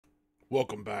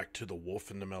Welcome back to The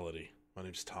Wolf and the Melody. My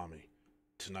name's Tommy.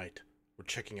 Tonight, we're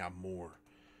checking out more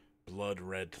Blood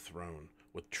Red Throne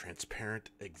with Transparent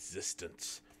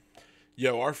Existence.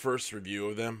 Yo, our first review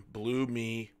of them blew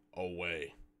me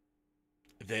away.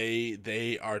 They're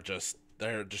just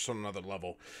on another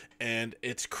level. And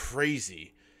it's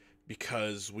crazy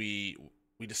because we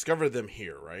discovered them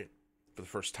here, right? For the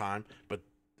first time, but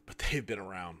they've been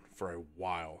around for a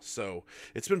while. So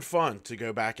it's been fun to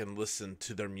go back and listen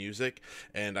to their music.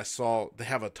 And I saw they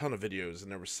have a ton of videos,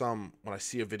 and there was some, when I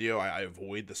see a video, I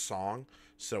avoid the song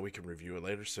so we can review it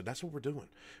later. So that's what we're doing.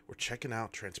 We're checking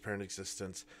out Transparent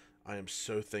Existence. I am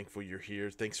so thankful you're here.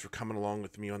 Thanks for coming along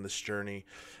with me on this journey.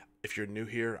 If you're new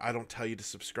here, I don't tell you to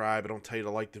subscribe. I don't tell you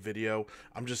to like the video.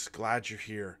 I'm just glad you're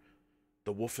here.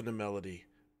 The Wolf and the Melody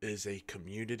is a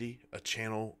community, a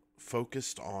channel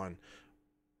focused on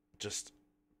just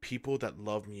people that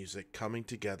love music coming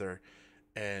together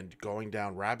and going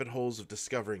down rabbit holes of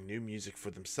discovering new music for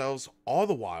themselves. All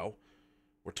the while,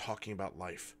 we're talking about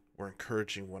life. We're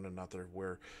encouraging one another.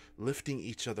 We're lifting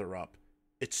each other up.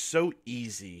 It's so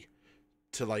easy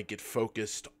to get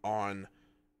focused on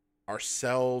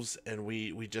ourselves, and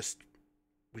we just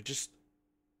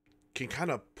can kind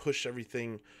of push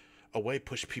everything away,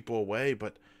 push people away,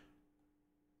 but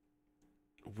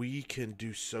we can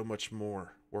do so much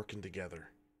more working together,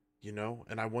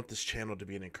 and I want this channel to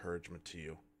be an encouragement to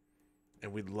you.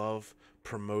 And we love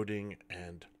promoting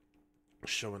and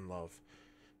showing love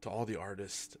to all the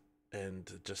artists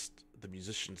and just the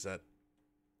musicians that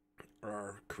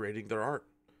are creating their art.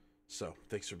 So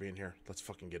thanks for being here. Let's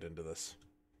fucking get into this.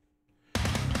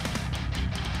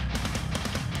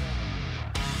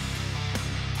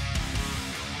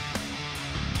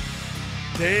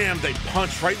 Damn, they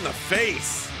punched right in the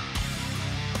face.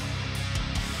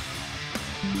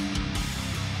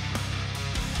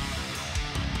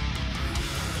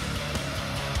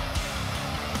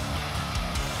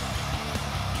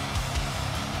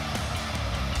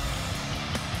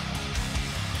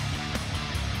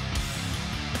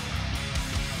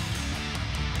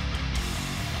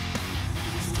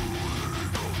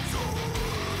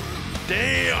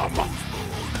 Damn.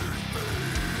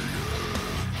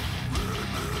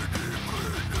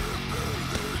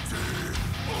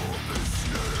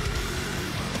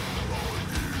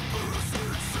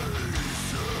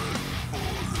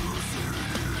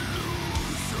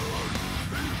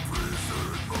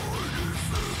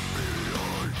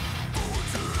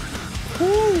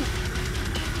 Woo.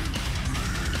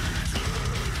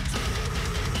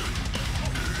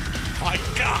 My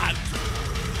God.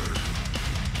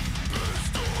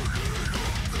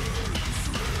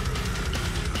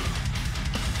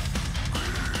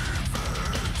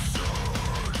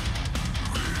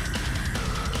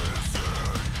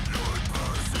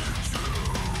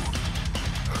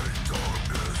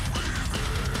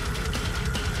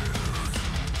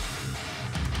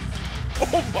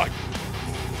 Oh my.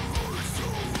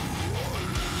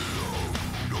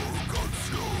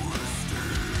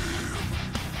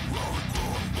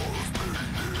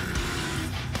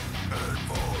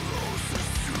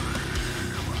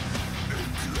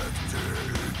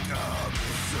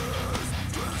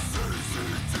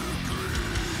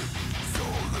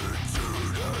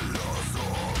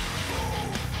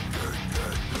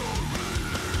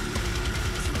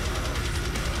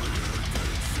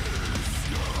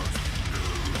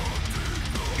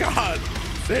 God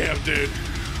damn, dude.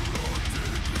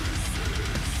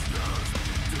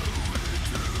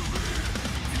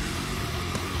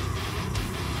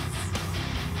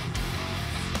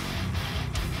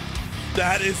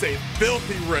 That is a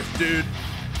filthy riff, dude.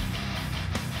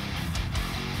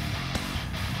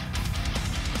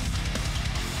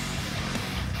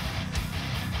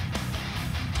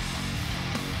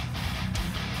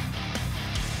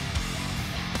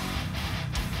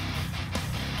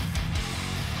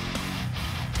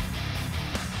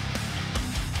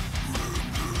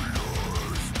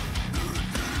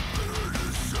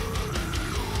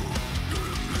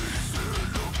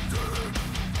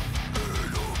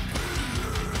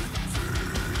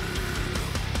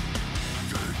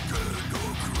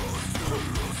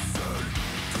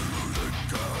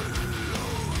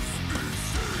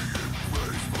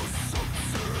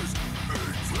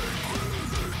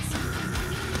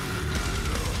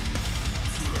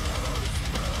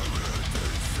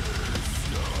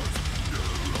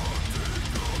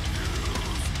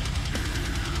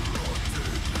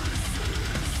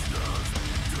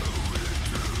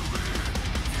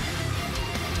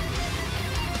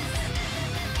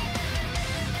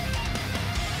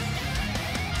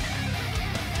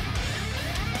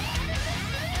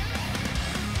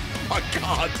 My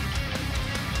God.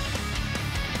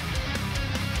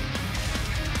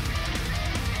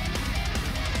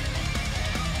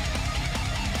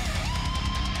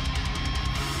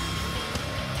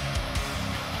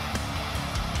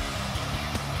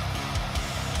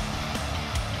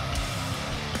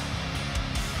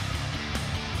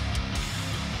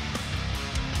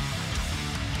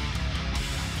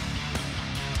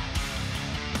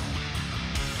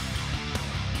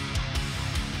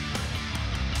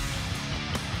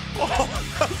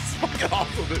 That's fucking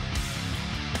awesome, dude.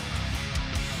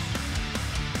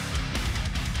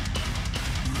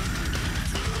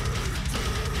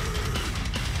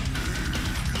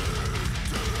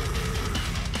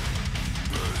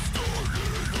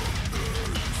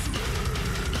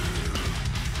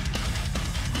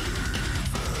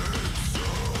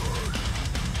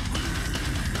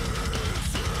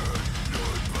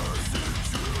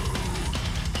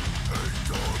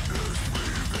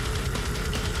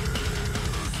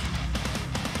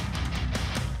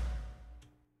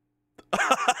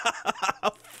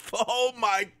 Oh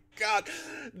my god,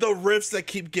 the riffs that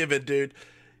keep giving, dude.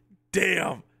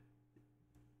 Damn.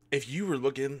 If you were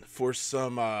looking for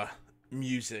some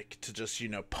music to just,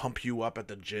 pump you up at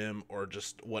the gym or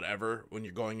just whatever when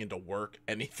you're going into work,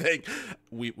 anything,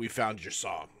 we found your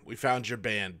song. We found your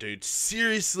band, dude.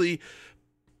 Seriously,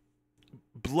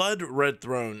 Blood Red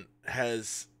Throne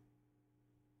has,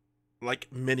 like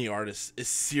many artists, is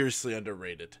seriously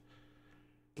underrated.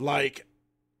 Like,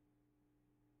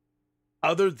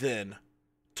 other than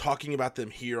talking about them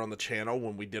here on the channel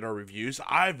when we did our reviews,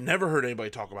 I've never heard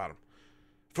anybody talk about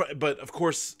them. But of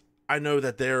course, I know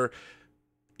that they're,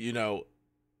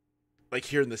 like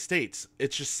here in the States,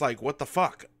 it's just like, what the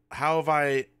fuck? How have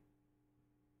I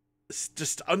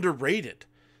just underrated?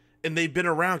 And they've been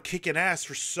around kicking ass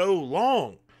for so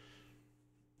long.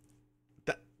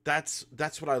 That's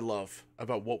what I love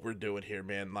about what we're doing here,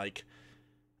 man. Like,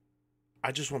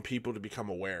 I just want people to become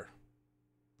aware.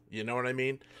 You know what I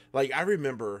mean? Like, I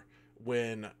remember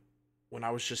when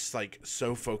I was just like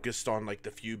so focused on like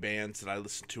the few bands that I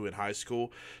listened to in high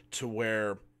school, to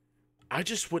where I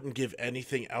just wouldn't give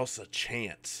anything else a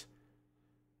chance.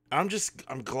 I'm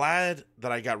glad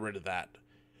that I got rid of that.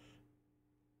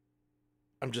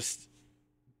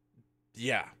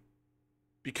 Yeah.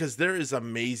 Because there is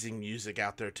amazing music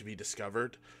out there to be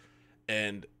discovered.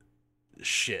 And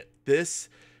shit, this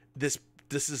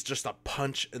is just a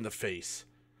punch in the face.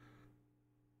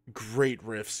 Great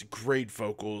riffs, great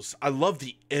vocals. I love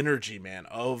the energy, man,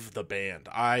 of the band.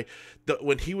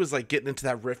 When he was like getting into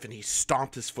that riff and he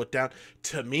stomped his foot down,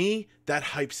 to me, that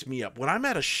hypes me up. When I'm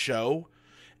at a show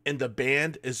and the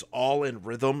band is all in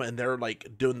rhythm and they're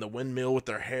like doing the windmill with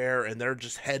their hair and they're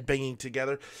just headbanging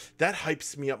together, that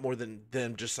hypes me up more than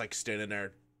them just like standing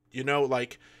there.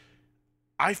 Like,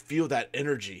 I feel that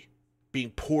energy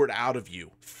being poured out of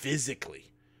you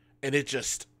physically, and it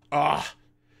just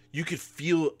you could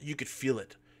feel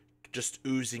it just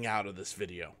oozing out of this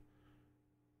video.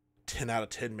 10 out of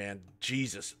 10, man.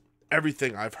 Jesus,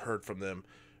 everything I've heard from them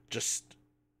just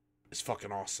is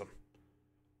fucking awesome.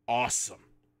 Awesome.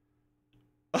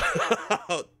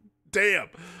 Damn,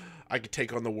 I could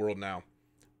take on the world now.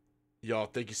 Y'all,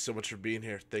 thank you so much for being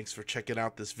here. Thanks for checking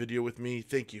out this video with me.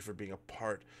 Thank you for being a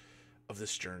part of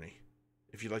this journey.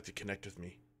 If you'd like to connect with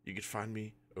me, you can find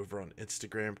me over on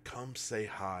Instagram. Come say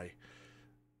hi.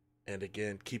 And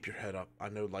again, keep your head up. I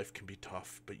know life can be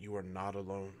tough, but you are not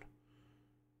alone.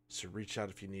 So reach out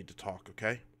if you need to talk,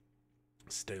 okay?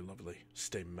 Stay lovely,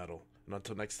 stay metal. And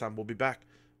until next time, we'll be back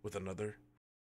with another